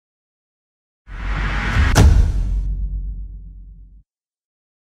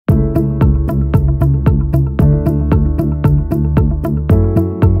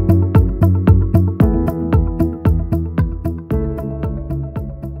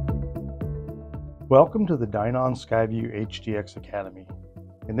Welcome to the Dynon SkyView HDX Academy.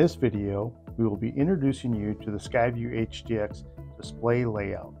 In this video, we will be introducing you to the SkyView HDX display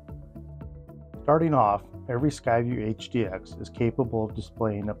layout. Starting off, every SkyView HDX is capable of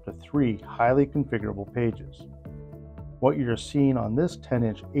displaying up to 3 highly configurable pages. What you're seeing on this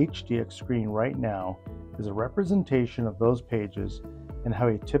 10-inch HDX screen right now is a representation of those pages and how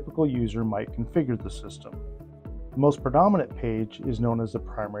a typical user might configure the system. The most predominant page is known as the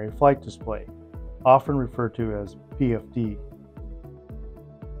primary flight display, often referred to as PFD.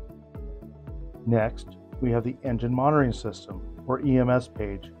 Next, we have the engine monitoring system, or EMS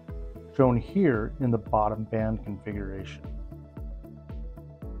page, shown here in the bottom band configuration.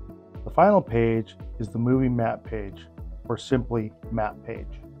 The final page is the moving map page, or simply map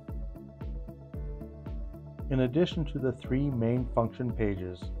page. In addition to the 3 main function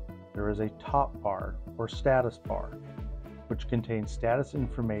pages, there is a top bar, or status bar, which contains status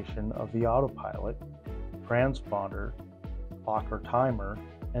information of the autopilot, transponder, clock or timer,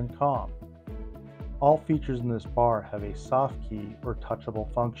 and COM. All features in this bar have a soft key or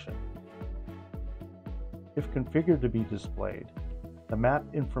touchable function. If configured to be displayed, the map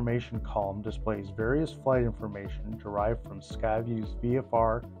information column displays various flight information derived from SkyView's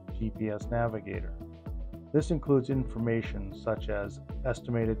VFR GPS navigator. This includes information such as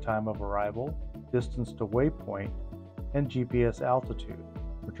estimated time of arrival, distance to waypoint, and GPS altitude,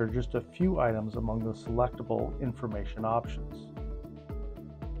 which are just a few items among the selectable information options.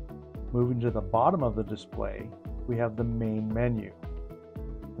 Moving to the bottom of the display, we have the main menu.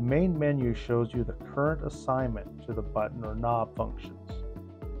 The main menu shows you the current assignment to the button or knob functions.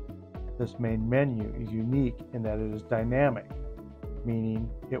 This main menu is unique in that it is dynamic, meaning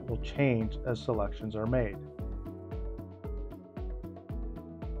it will change as selections are made.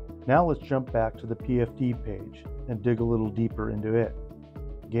 Now let's jump back to the PFD page and dig a little deeper into it.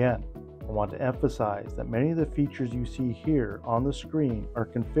 Again, I want to emphasize that many of the features you see here on the screen are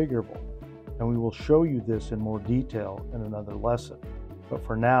configurable, and we will show you this in more detail in another lesson. But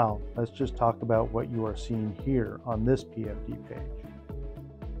for now, let's just talk about what you are seeing here on this PFD page.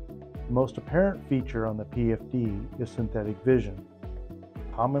 The most apparent feature on the PFD is synthetic vision,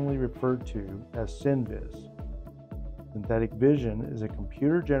 commonly referred to as SynViz. Synthetic vision is a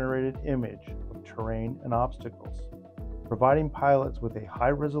computer-generated image of terrain and obstacles, providing pilots with a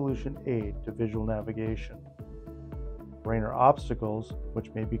high-resolution aid to visual navigation. Terrain or obstacles,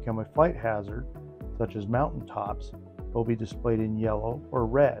 which may become a flight hazard, such as mountaintops, will be displayed in yellow or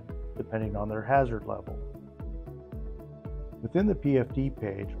red, depending on their hazard level. Within the PFD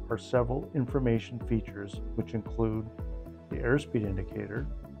page are several information features, which include the airspeed indicator.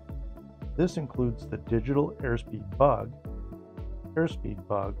 This includes the digital airspeed bug,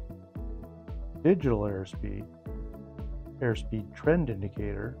 digital airspeed, airspeed trend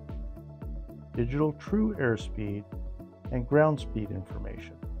indicator, digital true airspeed, and ground speed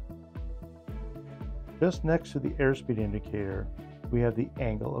information. Just next to the airspeed indicator, we have the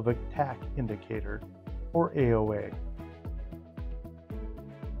angle of attack indicator, or AOA.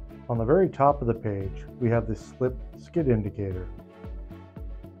 On the very top of the page, we have the slip skid indicator.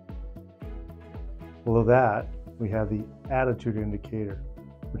 Below that, we have the attitude indicator,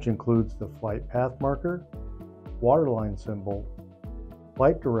 which includes the flight path marker, waterline symbol,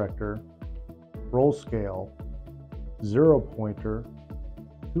 flight director, roll scale, 0 pointer,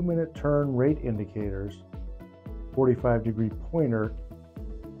 2-minute turn rate indicators, 45-degree pointer,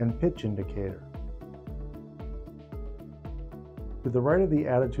 and pitch indicator. To the right of the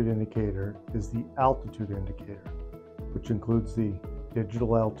attitude indicator is the altitude indicator, which includes the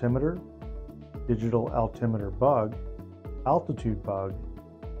digital altimeter bug, altitude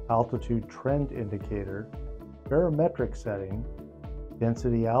trend indicator, barometric setting,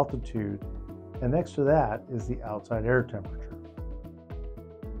 density altitude, and next to that is the outside air temperature.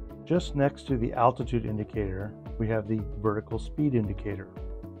 Just next to the altitude indicator, we have the vertical speed indicator.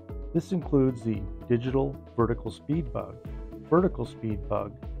 This includes the digital vertical speed bug,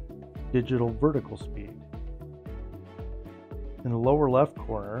 digital vertical speed. In the lower left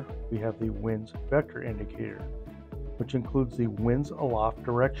corner, we have the winds vector indicator, which includes the winds aloft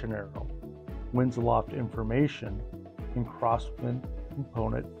direction arrow, winds aloft information, and crosswind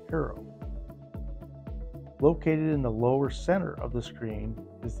component arrow. Located in the lower center of the screen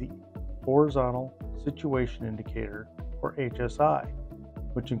is the horizontal situation indicator, or HSI,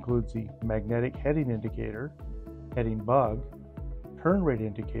 which includes the magnetic heading indicator, heading bug, turn rate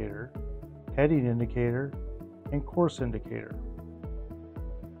indicator, heading indicator, and course indicator.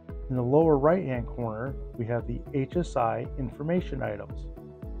 In the lower right-hand corner, we have the HSI information items,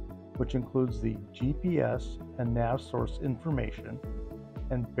 which includes the GPS and nav source information,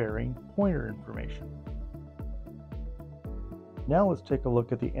 and bearing pointer information. Now let's take a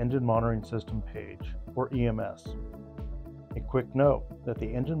look at the Engine Monitoring System page, or EMS. A quick note that the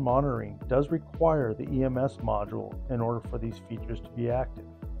engine monitoring does require the EMS module in order for these features to be active.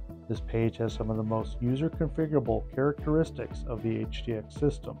 This page has some of the most user-configurable characteristics of the HDX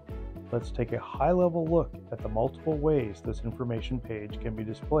system. Let's take a high-level look at the multiple ways this information page can be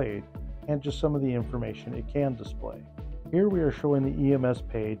displayed and just some of the information it can display. Here we are showing the EMS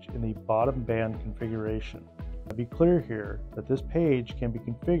page in the bottom band configuration. Now be clear here that this page can be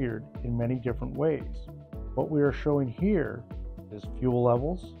configured in many different ways. What we are showing here is fuel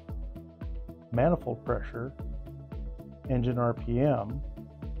levels, manifold pressure, engine RPM,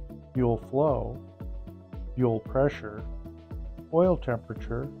 fuel flow, fuel pressure, oil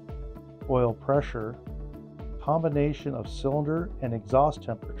temperature, oil pressure, combination of cylinder and exhaust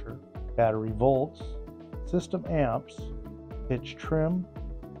temperature, battery volts, system amps, pitch trim,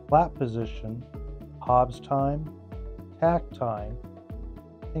 lap position, Hobbs time, takt time,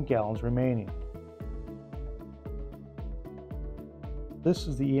 and gallons remaining. This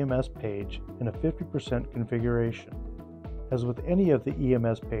is the EMS page in a 50% configuration. As with any of the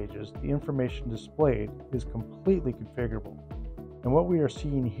EMS pages, the information displayed is completely configurable. And what we are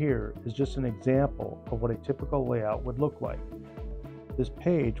seeing here is just an example of what a typical layout would look like. This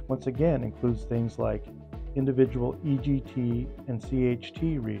page once again includes things like individual EGT and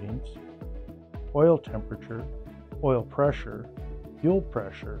CHT readings, oil temperature, oil pressure, fuel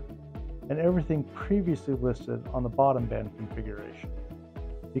pressure, and everything previously listed on the bottom band configuration.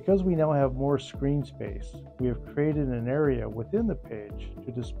 Because we now have more screen space, we have created an area within the page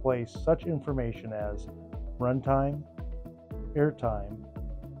to display such information as runtime, airtime,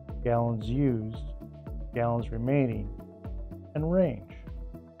 gallons used, gallons remaining, and range.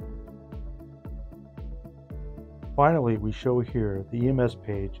 Finally, we show here the EMS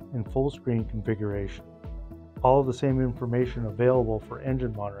page in full screen configuration. All of the same information available for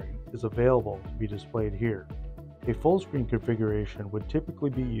engine monitoring is available to be displayed here. A full screen configuration would typically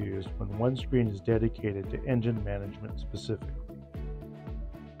be used when one screen is dedicated to engine management specifically.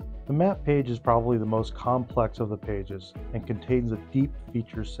 The map page is probably the most complex of the pages and contains a deep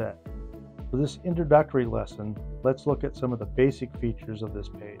feature set. For this introductory lesson, let's look at some of the basic features of this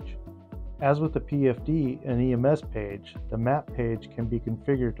page. As with the PFD and EMS page, the map page can be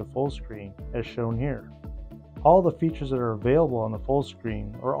configured to full screen as shown here. All the features that are available on the full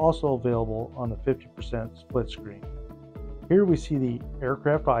screen are also available on the 50% split screen. Here we see the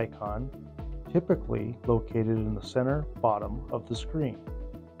aircraft icon, typically located in the center bottom of the screen,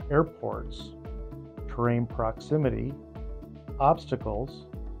 airports, terrain proximity, obstacles,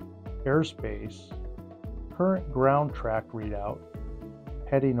 airspace, current ground track readout,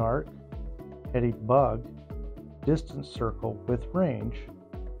 heading arc, heading bug, distance circle with range,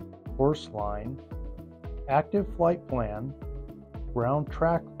 course line, active flight plan, ground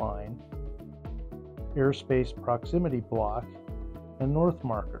track line, airspace proximity block, and north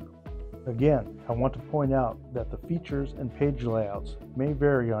marker. Again, I want to point out that the features and page layouts may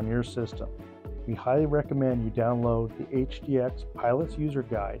vary on your system. We highly recommend you download the HDX Pilot's User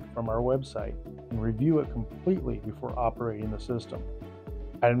Guide from our website and review it completely before operating the system.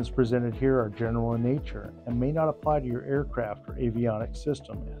 Items presented here are general in nature and may not apply to your aircraft or avionics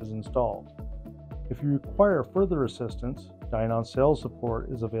system as installed. If you require further assistance, Dynon sales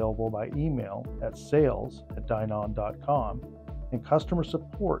support is available by email at sales@dynon.com, and customer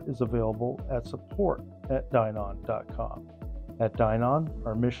support is available at support@dynon.com. At Dynon,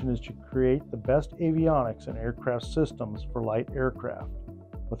 our mission is to create the best avionics and aircraft systems for light aircraft.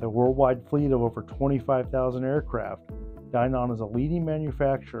 With a worldwide fleet of over 25,000 aircraft, Dynon is a leading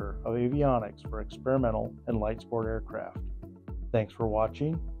manufacturer of avionics for experimental and light sport aircraft. Thanks for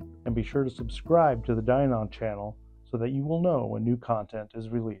watching, and be sure to subscribe to the Dynon channel so that you will know when new content is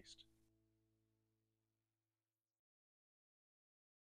released.